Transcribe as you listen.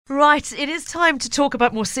Right, it is time to talk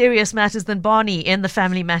about more serious matters than Barney in the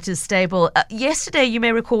Family Matters stable. Yesterday, you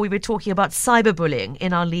may recall, we were talking about cyberbullying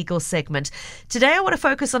in our legal segment. Today, I want to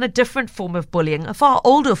focus on a different form of bullying, a far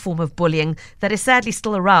older form of bullying that is sadly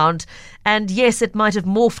still around. And yes, it might have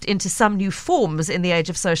morphed into some new forms in the age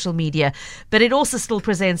of social media, but it also still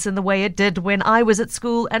presents in the way it did when I was at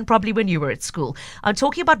school and probably when you were at school. I'm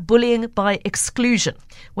talking about bullying by exclusion,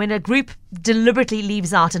 when a group deliberately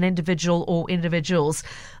leaves out an individual or individuals,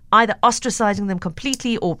 either ostracizing them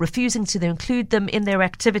completely or refusing to include them in their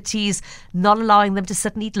activities, not allowing them to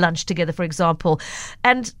sit and eat lunch together, for example.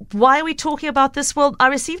 And why are we talking about this? Well, I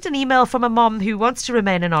received an email from a mom who wants to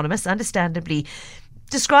remain anonymous, understandably,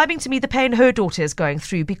 describing to me the pain her daughter is going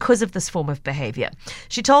through because of this form of behavior.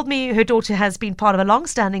 She told me her daughter has been part of a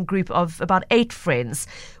long-standing group of about 8 friends,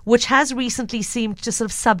 which has recently seemed to sort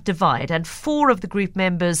of subdivide, and 4 of the group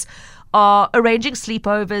members are arranging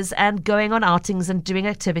sleepovers and going on outings and doing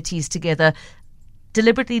activities together,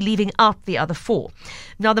 deliberately leaving out the other 4.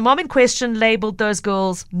 Now, the mom in question labelled those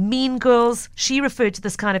girls mean girls. She referred to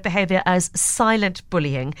this kind of behaviour as silent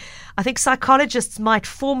bullying. I think psychologists might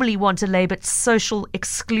formally want to label it social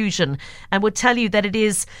exclusion and would tell you that it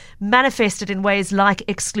is manifested in ways like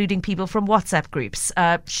excluding people from WhatsApp groups,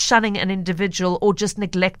 shunning an individual, or just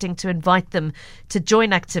neglecting to invite them to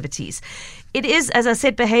join activities. It is, as I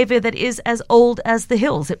said, behaviour that is as old as the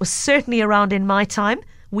hills. It was certainly around in my time.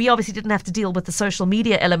 We obviously didn't have to deal with the social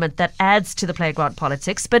media element that adds to the playground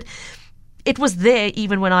politics, but it was there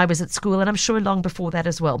even when I was at school, and I'm sure long before that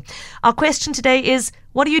as well. Our question today is,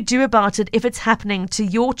 what do you do about it if it's happening to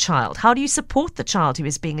your child? How do you support the child who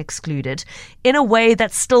is being excluded in a way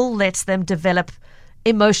that still lets them develop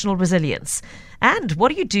emotional resilience? And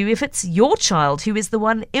what do you do if it's your child who is the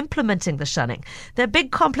one implementing the shunning? They're big,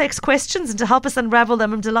 complex questions, and to help us unravel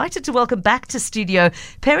them, I'm delighted to welcome back to studio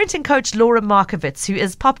parenting coach Laura Markovitz, who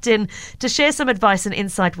has popped in to share some advice and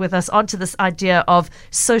insight with us onto this idea of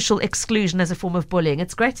social exclusion as a form of bullying.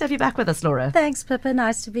 It's great to have you back with us, Laura. Thanks, Pippa.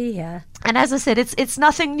 Nice to be here. And as I said, it's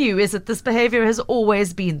nothing new, is it? This behaviour has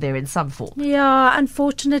always been there in some form. Yeah,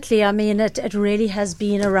 unfortunately, I mean, it really has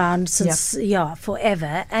been around since,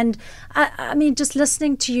 forever. And I mean, just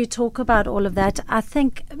listening to you talk about all of that, I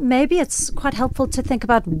think maybe it's quite helpful to think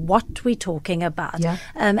about what we're talking about. Yeah.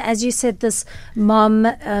 As you said, this mom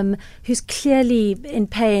who's clearly in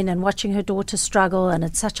pain and watching her daughter struggle, and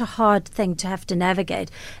it's such a hard thing to have to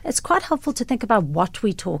navigate. It's quite helpful to think about what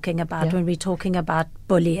we're talking about when we're talking about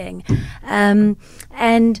bullying.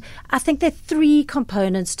 And I think there are 3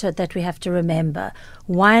 components to it that we have to remember.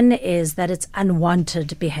 One is that it's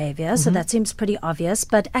unwanted behavior. So that seems pretty obvious,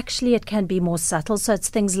 but actually it can be more subtle. So it's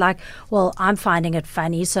things like, well, I'm finding it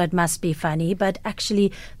funny, so it must be funny. But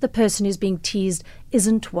actually the person who's being teased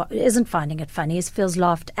isn't finding it funny. It feels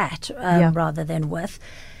laughed at rather than with.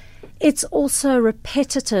 It's also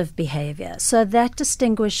repetitive behavior. So that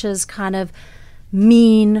distinguishes kind of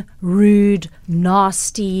mean, rude,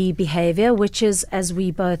 nasty behavior, which is, as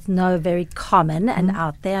we both know, very common and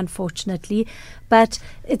out there, unfortunately. But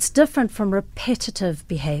it's different from repetitive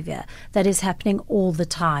behavior that is happening all the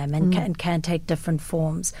time and can take different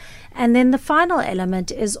forms. And then the final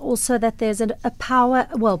element is also that there's a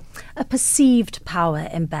perceived power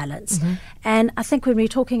imbalance. And I think when we're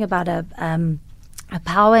talking about a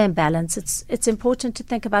power imbalance, it's important to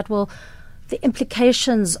think about, well, the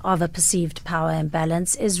implications of a perceived power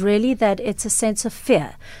imbalance is really that it's a sense of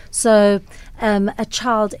fear. So a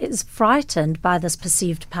child is frightened by this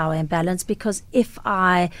perceived power imbalance because if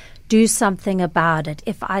I do something about it,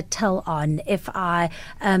 if I tell on, if I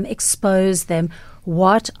expose them,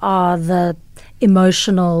 what are the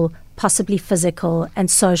emotional, possibly physical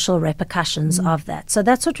and social repercussions of that? So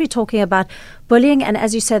that's what we're talking about. Bullying, and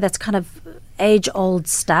as you say, that's kind of age-old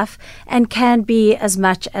stuff and can be as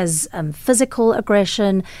much as physical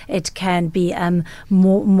aggression. It can be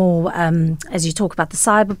more as you talk about the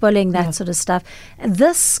cyberbullying, that sort of stuff. And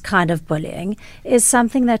this kind of bullying is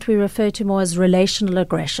something that we refer to more as relational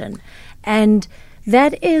aggression. And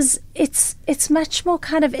that is, it's much more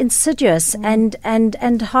kind of insidious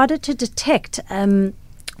and harder to detect.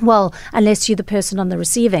 Well, unless you're the person on the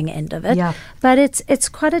receiving end of it. Yeah. But it's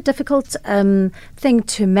quite a difficult thing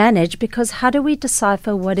to manage, because how do we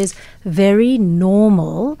decipher what is very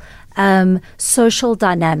normal social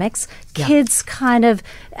dynamics, kids kind of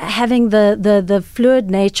having the fluid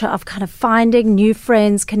nature of kind of finding new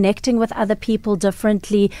friends, connecting with other people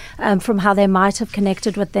differently from how they might have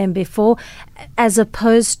connected with them before, as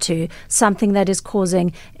opposed to something that is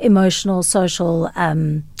causing emotional, social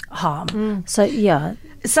harm. So, yeah.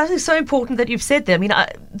 Something so important that you've said there. I mean,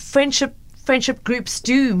 friendship friendship groups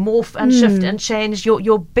do morph and shift and change.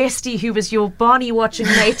 Your bestie who was your Barney watching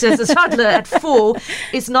mate as a toddler at 4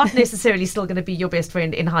 is not necessarily still going to be your best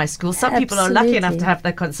friend in high school. Some people are lucky enough to have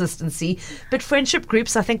that consistency, but friendship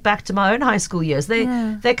groups, I think back to my own high school years, they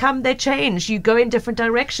come, they change. You go in different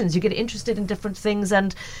directions, you get interested in different things,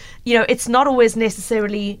 and it's not always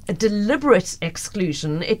necessarily a deliberate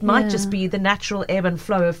exclusion. It might just be the natural ebb and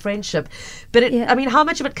flow of friendship. But I mean, how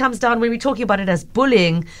much of it comes down, when we're talking about it as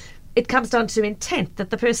bullying, it comes down to intent,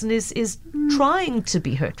 that the person is trying to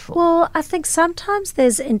be hurtful. Well, I think sometimes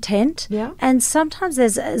there's intent, and sometimes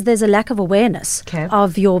there's a lack of awareness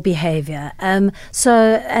of your behavior.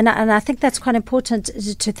 So I think that's quite important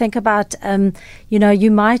to think about.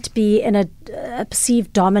 You might be in a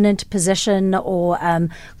perceived dominant position, or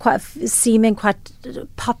seeming quite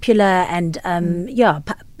popular and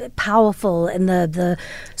powerful in the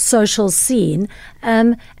social scene,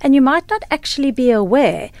 and you might not actually be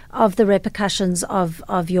aware of the repercussions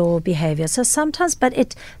of your behavior. So sometimes,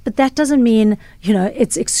 but that doesn't mean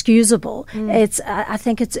it's excusable. I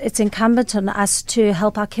think it's incumbent on us to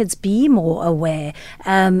help our kids be more aware,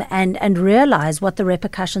 and realize what the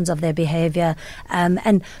repercussions of their behavior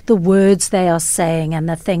and the words they are saying and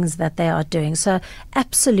the things that they are doing. So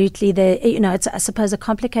absolutely, it's, I suppose, a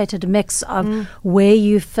complicated mix of where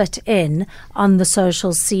you fit in on the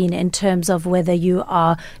social scene, in terms of whether you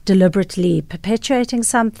are deliberately perpetuating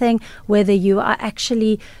something, whether you are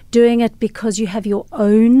actually doing it because you have your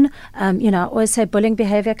own, I always say bullying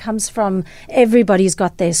behavior comes from, everybody's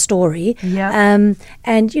got their story. And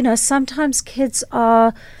sometimes kids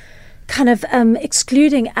are kind of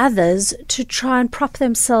excluding others to try and prop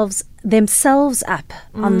themselves up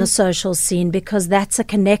on the social scene, because that's a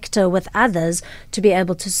connector with others to be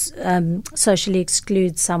able to socially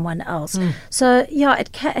exclude someone else. So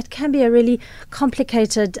it can be a really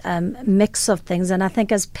complicated mix of things, and I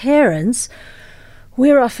think as parents,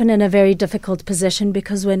 we're often in a very difficult position,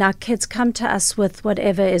 because when our kids come to us with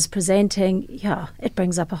whatever is presenting, it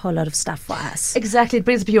brings up a whole lot of stuff for us. Exactly. It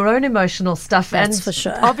brings up your own emotional stuff. That's and for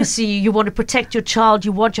sure. Obviously, you want to protect your child.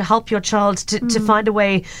 You want to help your child to find a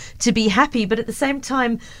way to be happy. But at the same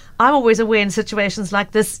time, I'm always aware in situations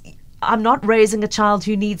like this, I'm not raising a child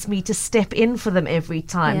who needs me to step in for them every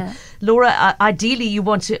time. Laura, ideally you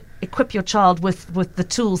want to equip your child with the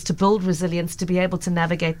tools to build resilience, to be able to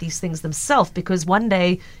navigate these things themselves, because one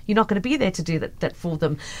day you're not going to be there to do that for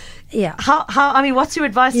them. How I mean, what's your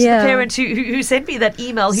advice to the parent who sent me that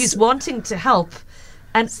email, who's wanting to help?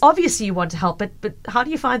 And obviously you want to help, but how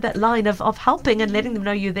do you find that line of helping and letting them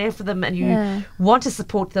know you're there for them and you want to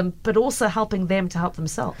support them, but also helping them to help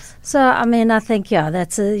themselves? So, I mean, I think,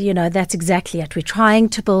 that's exactly it. We're trying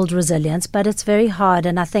to build resilience, but it's very hard.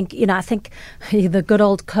 And I think the good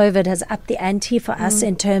old COVID has upped the ante for us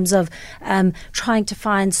in terms of trying to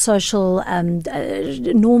find social,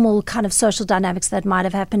 normal kind of social dynamics that might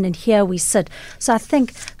have happened. And here we sit. So I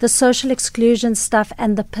think the social exclusion stuff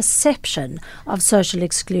and the perception of social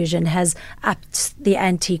exclusion has upped the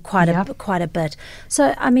ante quite a bit.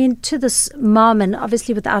 So, I mean, to this mom, and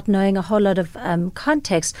obviously without knowing a whole lot of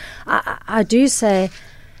context, I do say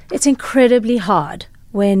it's incredibly hard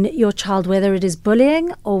when your child, whether it is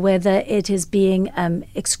bullying or whether it is being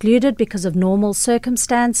excluded because of normal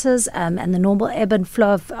circumstances and the normal ebb and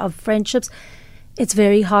flow of friendships, it's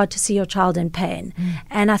very hard to see your child in pain.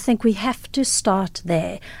 And I think we have to start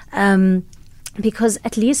there. Because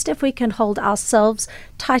at least if we can hold ourselves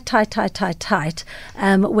tight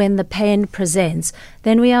when the pain presents,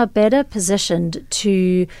 then we are better positioned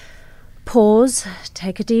to pause,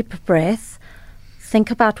 take a deep breath, think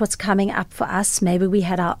about what's coming up for us. Maybe we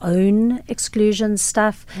had our own exclusion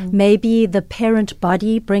stuff. Maybe the parent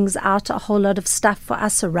body brings out a whole lot of stuff for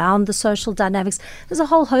us around the social dynamics. There's a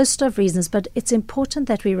whole host of reasons, but it's important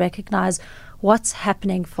that we recognize what's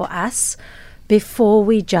happening for us before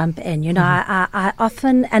we jump in. I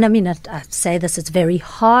often, and I mean, I say this, it's very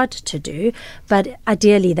hard to do, but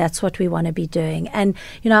ideally that's what we want to be doing. And,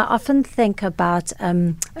 I often think about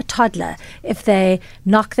a toddler, if they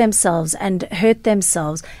knock themselves and hurt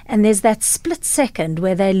themselves, and there's that split second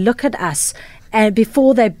where they look at us and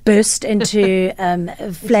before they burst into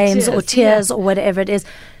flames or tears or whatever it is,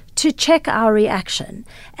 to check our reaction.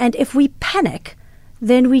 And if we panic,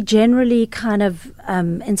 then we generally kind of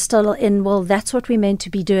instill in, well, that's what we're meant to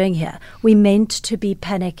be doing here. We're meant to be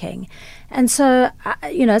panicking. And so,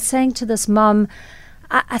 saying to this mom,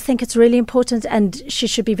 I think it's really important, and she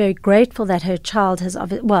should be very grateful that her child has,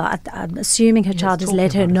 I'm assuming her child has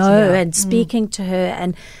let her know and speaking to her,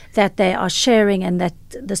 and that they are sharing, and that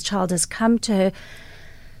this child has come to her.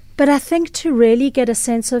 But I think to really get a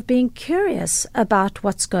sense of being curious about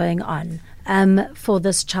what's going on for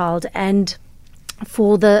this child, and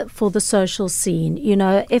for the social scene. You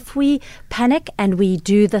know, if we panic and we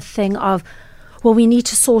do the thing of, well, we need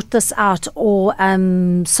to sort this out, or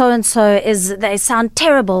so-and-so they sound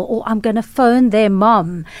terrible, or I'm going to phone their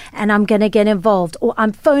mom and I'm going to get involved, or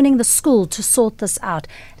I'm phoning the school to sort this out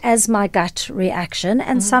as my gut reaction.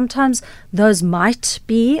 And sometimes those might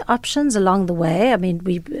be options along the way. I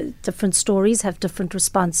mean, different stories have different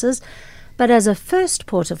responses. But as a first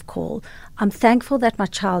port of call, I'm thankful that my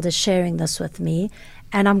child is sharing this with me,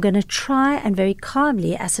 and I'm going to try and very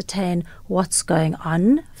calmly ascertain what's going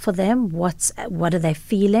on for them, what are they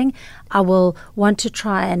feeling. I will want to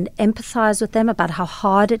try and empathize with them about how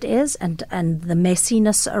hard it is and the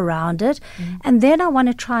messiness around it. And then I want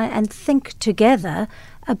to try and think together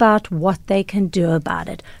about what they can do about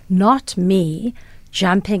it. Not me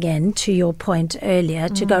jumping in, to your point earlier,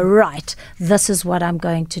 to go, right, this is what I'm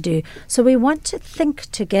going to do. So we want to think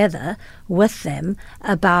together with them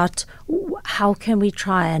about how can we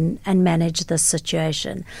try and manage this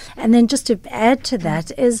situation. And then just to add to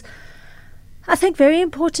that is, I think very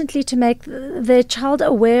importantly, to make their child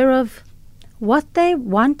aware of what they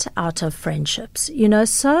want out of friendships. You know,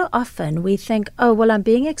 so often we think, oh, well, I'm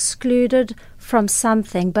being excluded from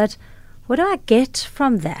something, but what do I get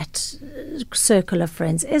from that circle of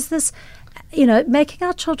friends? Is this, you know, making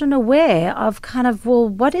our children aware of kind of, well,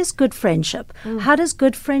 what is good friendship? How does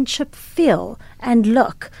good friendship feel and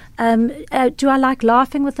look? Do I like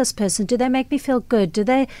laughing with this person? Do they make me feel good? Do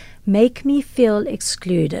they make me feel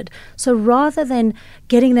excluded? So rather than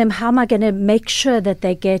getting them, how am I going to make sure that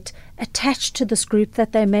they get attached to this group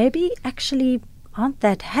that they maybe actually aren't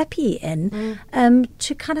that happy in,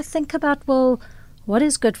 to kind of think about, well, what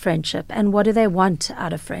is good friendship and what do they want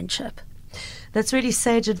out of friendship? That's really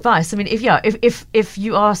sage advice. I mean, if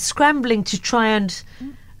you are scrambling to try and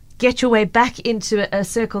get your way back into a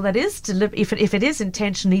circle that is, if it is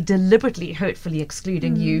intentionally, deliberately, hurtfully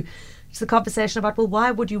excluding you, it's the conversation about, well,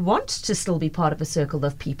 why would you want to still be part of a circle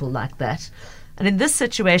of people like that? And in this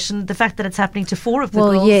situation, the fact that it's happening to 4 of the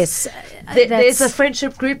girls, yes, there's a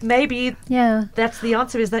friendship group. Maybe yeah, that's the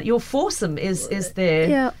answer, is that your foursome is there.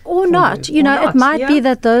 Yeah, or not. You know, it might be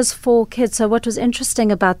that those 4 kids. So what was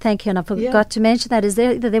interesting about, thank you, and I forgot to mention that, is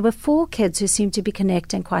there were 4 kids who seemed to be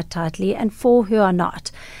connecting quite tightly and 4 who are not.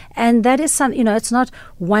 And that is some, you know, it's not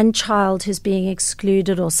one child who's being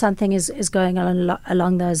excluded or something is going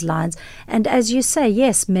along those lines. And as you say,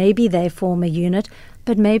 yes, maybe they form a unit,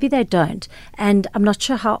 but maybe they don't. And I'm not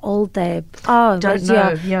sure how old they are. Don't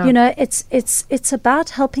know. Yeah. You know, it's about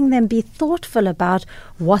helping them be thoughtful about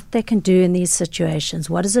what they can do in these situations.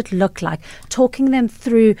 What does it look like? Talking them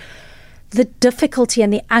through the difficulty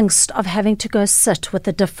and the angst of having to go sit with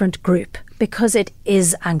a different group, because it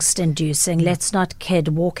is angst-inducing. Let's not kid,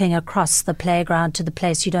 walking across the playground to the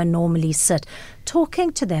place you don't normally sit.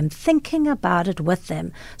 Talking to them, thinking about it with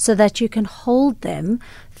them, so that you can hold them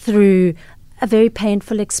through a very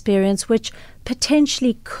painful experience, which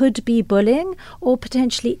potentially could be bullying or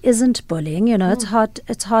potentially isn't bullying. You know, it's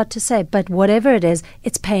hard to say, but whatever it is,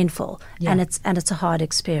 it's painful and it's a hard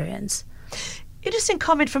experience. Interesting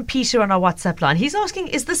comment from Peter on our WhatsApp line. He's asking,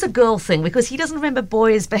 is this a girl thing? Because he doesn't remember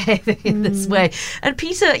boys behaving in this way. And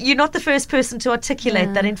Peter, you're not the first person to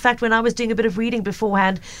articulate that. In fact, when I was doing a bit of reading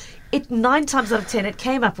beforehand, 9 times out of 10 it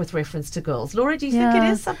came up with reference to girls. Laura, do you think it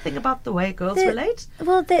is something about the way girls relate?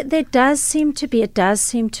 Well, there does seem to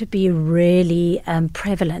be really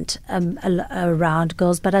prevalent around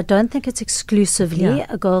girls, but I don't think it's exclusively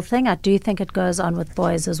a girl thing. I do think it goes on with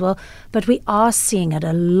boys as well, but we are seeing it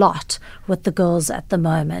a lot with the girls at the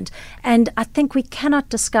moment. And I think we cannot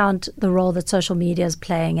discount the role that social media is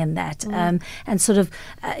playing in that. And sort of,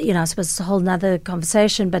 you know, I suppose it's a whole nother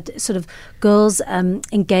conversation, but sort of girls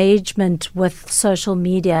engagement with social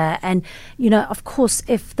media. And, you know, of course,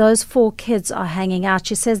 if those 4 kids are hanging out,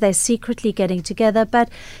 she says they're secretly getting together,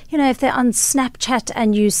 but, you know, if they're on Snapchat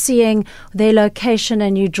and you're seeing their location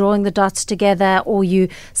and you're drawing the dots together, or you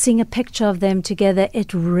seeing a picture of them together,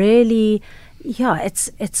 it really,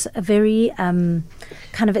 it's a very kind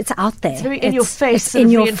of, it's out there. It's very in your face,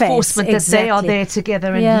 in your reinforcement face, that they are there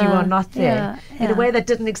together and you are not there in a way that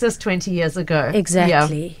didn't exist 20 years ago.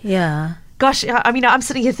 Exactly. Yeah. Gosh, I mean, I'm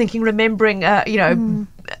sitting here thinking, remembering, an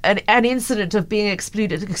incident of being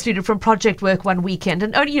excluded from project work one weekend,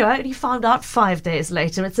 and only found out 5 days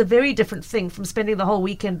later. It's a very different thing from spending the whole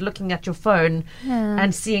weekend looking at your phone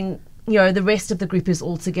and seeing, the rest of the group is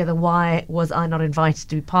all together. Why was I not invited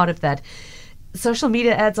to be part of that? social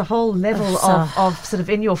media adds a whole level of sort of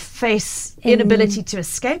in your face inability to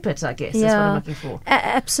escape it, I guess, is what I'm looking for.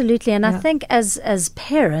 Absolutely. And I think as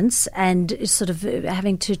parents and sort of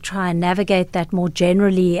having to try and navigate that more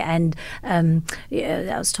generally, and I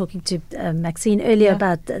was talking to Maxine earlier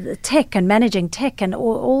about the tech and managing tech and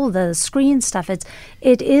all the screen stuff.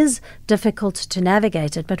 It is difficult to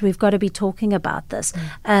navigate it, but we've got to be talking about this.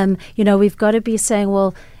 We've got to be saying,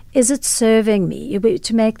 well, is it serving me?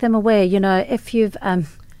 To make them aware, if you've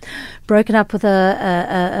broken up with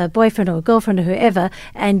a boyfriend or a girlfriend or whoever,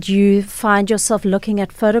 and you find yourself looking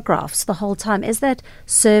at photographs the whole time, is that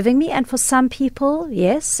serving me? And for some people,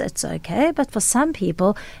 yes, it's okay. But for some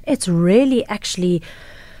people, it's really actually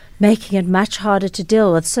making it much harder to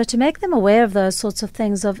deal with. So to make them aware of those sorts of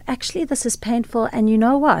things, of actually this is painful, and you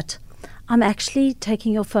know what? I'm actually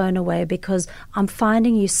taking your phone away because I'm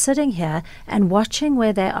finding you sitting here and watching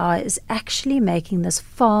where they are is actually making this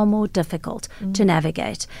far more difficult to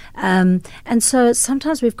navigate. And so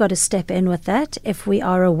sometimes we've got to step in with that if we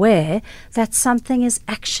are aware that something is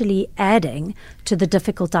actually adding to the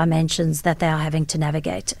difficult dimensions that they are having to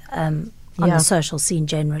navigate on the social scene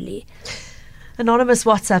generally. Anonymous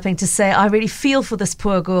WhatsApping to say, I really feel for this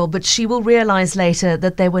poor girl, but she will realize later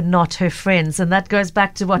that they were not her friends. And that goes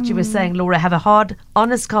back to what you were saying, Laura. Have a hard,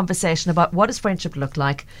 honest conversation about what does friendship look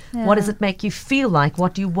like? What does it make you feel like?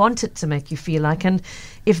 What do you want it to make you feel like? And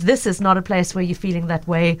if this is not a place where you're feeling that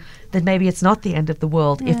way, then maybe it's not the end of the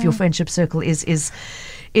world if your friendship circle is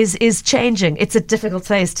changing. It's a difficult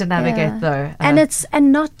place to navigate, though.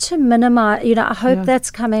 And not to minimize, I hope that's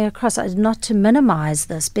coming across, not to minimize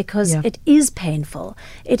this, because it is painful.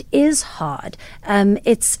 It is hard.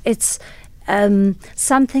 It's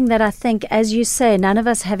something that I think, as you say, none of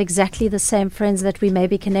us have exactly the same friends that we may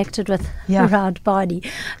be connected with around Barney.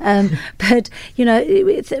 But,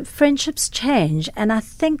 friendships change. And I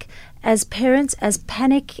think as parents, as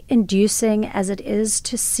panic-inducing as it is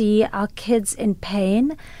to see our kids in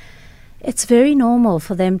pain, it's very normal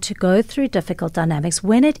for them to go through difficult dynamics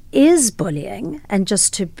when it is bullying, and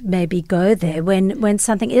just to maybe go there when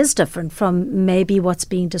something is different from maybe what's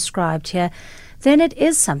being described here. Then it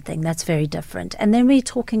is something that's very different. And then we're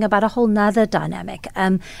talking about a whole nother dynamic.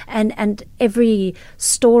 And every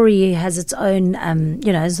story has its own,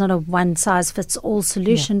 it's not a one-size-fits-all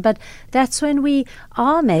solution. But that's when we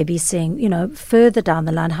are maybe seeing, further down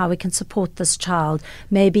the line how we can support this child.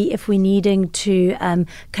 Maybe if we're needing to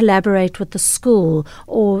collaborate with the school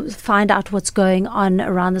or find out what's going on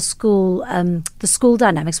around the school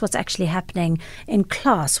dynamics, what's actually happening in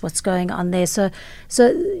class, what's going on there. So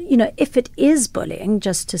if it is bullying,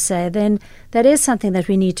 just to say, then that is something that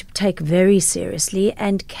we need to take very seriously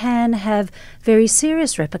and can have very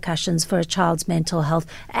serious repercussions for a child's mental health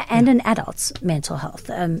and an adult's mental health.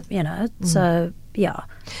 So, yeah.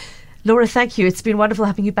 Laura, thank you. It's been wonderful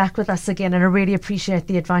having you back with us again, and I really appreciate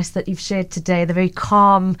the advice that you've shared today, the very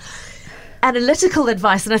calm, analytical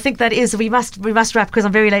advice. And I think that is, we must wrap because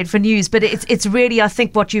I'm very late for news, but it's really, I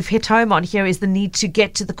think what you've hit home on here is the need to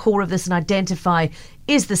get to the core of this and identify,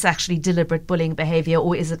 is this actually deliberate bullying behavior,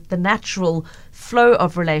 or is it the natural flow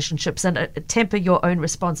of relationships, and temper your own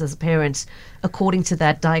response as a parent according to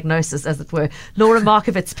that diagnosis, as it were. Laura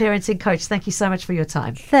Markovitz, parenting coach, thank you so much for your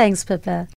time. Thanks, Pippa.